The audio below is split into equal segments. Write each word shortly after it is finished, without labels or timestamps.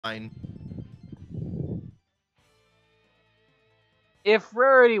fine. If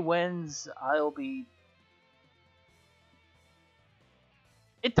Rarity wins, I'll be...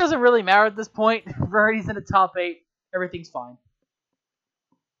 It doesn't really matter at this point. Rarity's in the top 8. Everything's fine.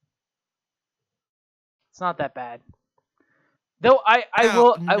 It's not that bad. Though I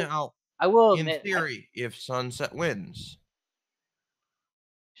will In admit, theory, if Sunset wins,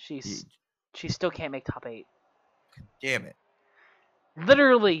 she still can't make top 8. damn it.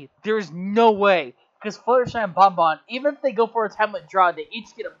 Literally, there's no way. Because Fluttershy and Bonbon, even if they go for a Hamlet draw, they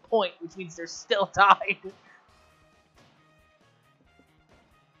each get a point, which means they're still tied.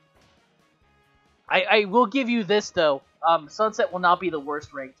 I will give you this though. Sunset will not be the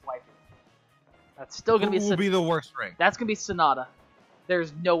worst ranked waifu. That's still gonna Who will be the worst ranked? That's gonna be Sonata.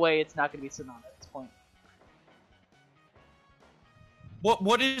 There's no way it's not gonna be Sonata at this point.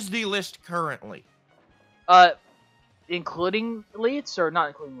 What is the list currently? Including elites or not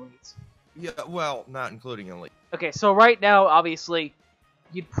including elites? Yeah, well, not including elite. Okay, so right now, obviously,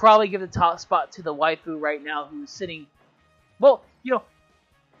 you'd probably give the top spot to the waifu right now, who's sitting. Well, you know.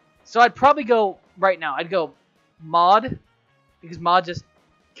 So I'd probably go right now. I'd go Maud, because Maud just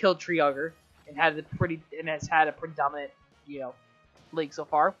killed Treehugger and has had a pretty dominant, league so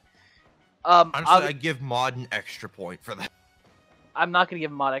far. Honestly, I'd give Maud an extra point for that. I'm not gonna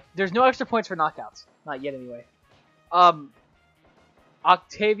give Maud. There's no extra points for knockouts, not yet anyway.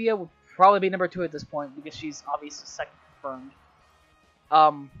 Octavia would probably be number 2 at this point because she's obviously second confirmed.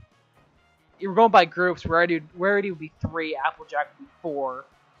 You're going by groups. Rarity would be 3. Applejack would be 4.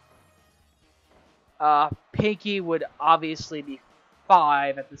 Pinky would obviously be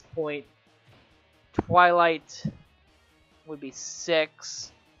 5 at this point. Twilight would be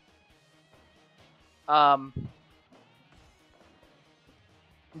 6.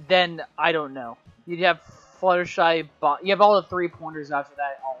 Then I don't know. You'd have Fluttershy. You have all the 3-pointers after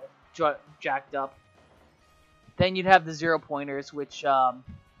that, all jacked up. Then you'd have the 0-pointers, which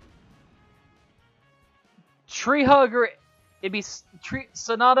Treehugger. It'd be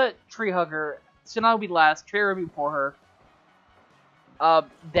Sonata, Treehugger. Sonata would be last. Treehugger would be before her.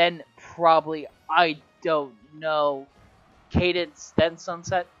 Then probably, I don't know, Cadence, then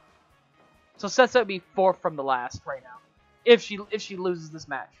Sunset. So Sunset would be 4th from the last right now, if she loses this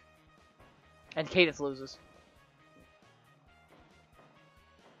match, and Cadence loses.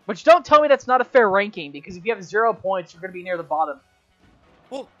 But don't tell me that's not a fair ranking, because if you have 0 points, you're going to be near the bottom.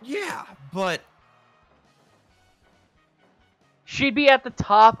 Well, yeah, but she'd be at the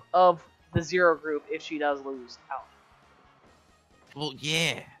top of the 0 group if she does lose out. Well,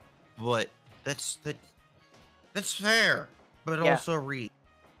 yeah, but that's fair, but Yeah. also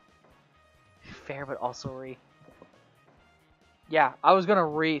Fair, but also re. Yeah, I was gonna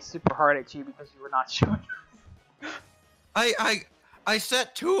re super hard at you because you were not showing. I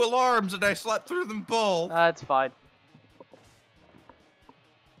set 2 alarms and I slept through them both. That's fine.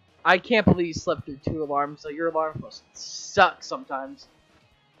 I can't believe you slept through 2 alarms, so your alarm must suck sometimes.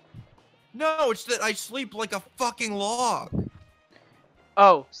 No, it's that I sleep like a fucking log.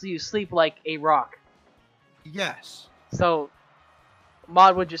 Oh, so you sleep like a rock. Yes. So,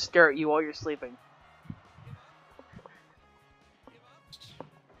 Maud would just stare at you while you're sleeping.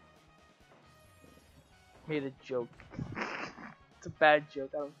 Made a joke. It's a bad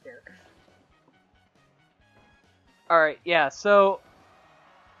joke, I don't care. Alright, yeah, so...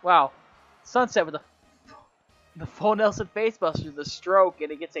 Wow. Sunset with the full Nelson Facebuster, the stroke,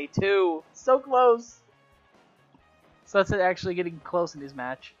 and it gets a 2. So close! Sunset actually getting close in this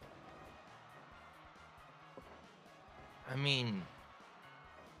match. I mean,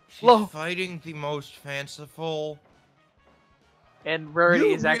 she's fighting the most fanciful. And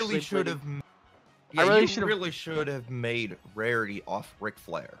Rarity is actually should have. Yeah, you really should have made Rarity off Ric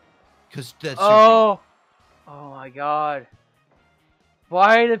Flair, because that's. Oh my god!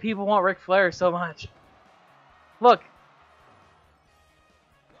 Why do people want Ric Flair so much? Look,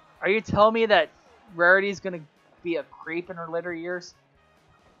 are you telling me that Rarity's gonna be a creep in her later years?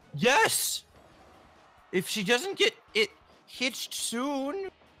 Yes. If she doesn't get it hitched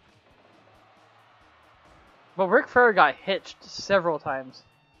soon. Well, Ric Flair got hitched several times.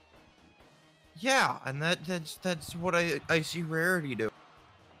 Yeah, and that's what I see Rarity do.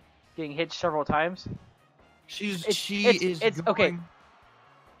 Getting hitched several times. She is going... okay.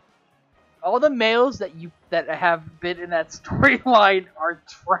 All the males that have been in that storyline are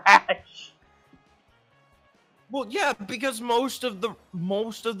trash. Well, yeah, because most of the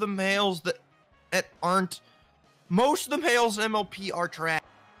males that aren't. Most of the males in MLP are trash.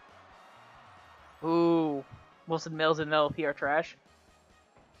 Ooh, most of the males in MLP are trash.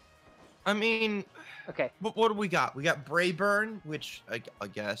 I mean, Okay. What do we got? We got Brayburn, which I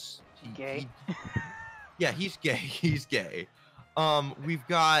guess Gay. Yeah, he's gay. He's gay. We've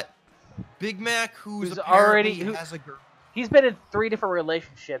got Big Mac, who's already apparently has a girl. He's been in 3 different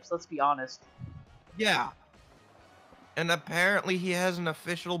relationships. Let's be honest. Yeah. And apparently he has an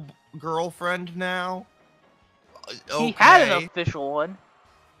official girlfriend now. Okay. He had an official one.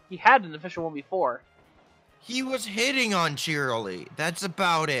 He had an official one before. He was hitting on Cheerilee. That's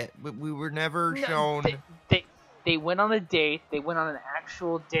about it. But we were never shown. They went on a date. They went on an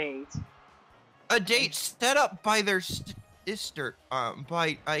actual date. A date set up by their sister.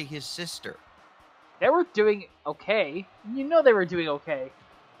 By his sister. They were doing okay. You know they were doing okay.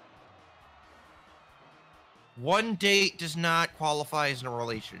 One date does not qualify as a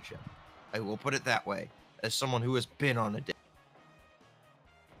relationship. I will put it that way, as someone who has been on a date.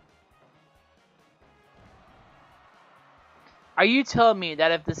 Are you telling me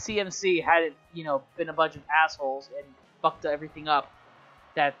that if the CMC hadn't, been a bunch of assholes and fucked everything up,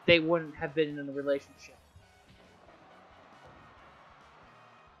 that they wouldn't have been in a relationship?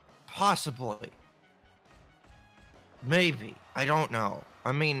 Possibly. Maybe. I don't know.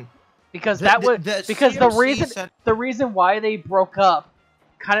 I mean, because the reason why they broke up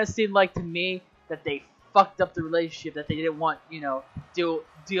kind of seemed like to me that they fucked up the relationship, that they didn't want, deal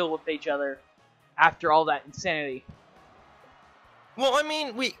with each other after all that insanity. Well, I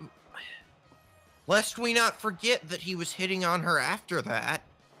mean, lest we not forget that he was hitting on her after that.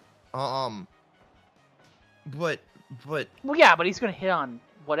 But Well, yeah, but he's gonna hit on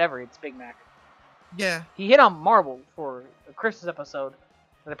whatever. It's Big Mac. Yeah. He hit on Marvel for a Christmas episode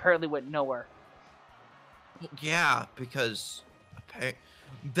that apparently went nowhere. Yeah, because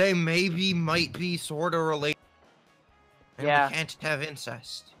they might be sort of related. And Yeah. we can't have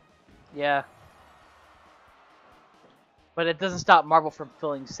incest. Yeah. But it doesn't stop Marvel from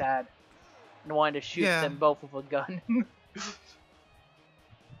feeling sad and wanting to shoot them both with a gun.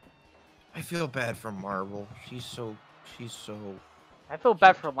 I feel bad for Marvel. She's so... I feel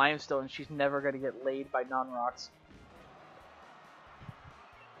bad for Limestone. She's never gonna get laid by non-rocks.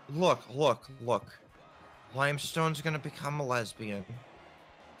 Look. Limestone's gonna become a lesbian.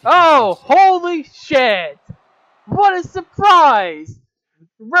 Oh, holy shit! What a surprise!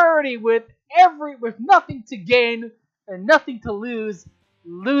 Rarity with nothing to gain and nothing to lose,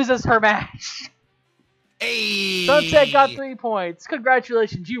 loses her match. Hey! Sunset got 3 points.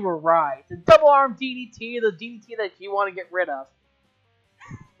 Congratulations, you were right. The double arm DDT, the DDT that you want to get rid of.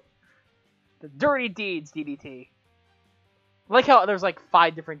 The Dirty Deeds DDT. I like how there's like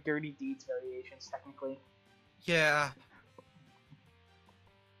 5 different Dirty Deeds variations, technically. Yeah.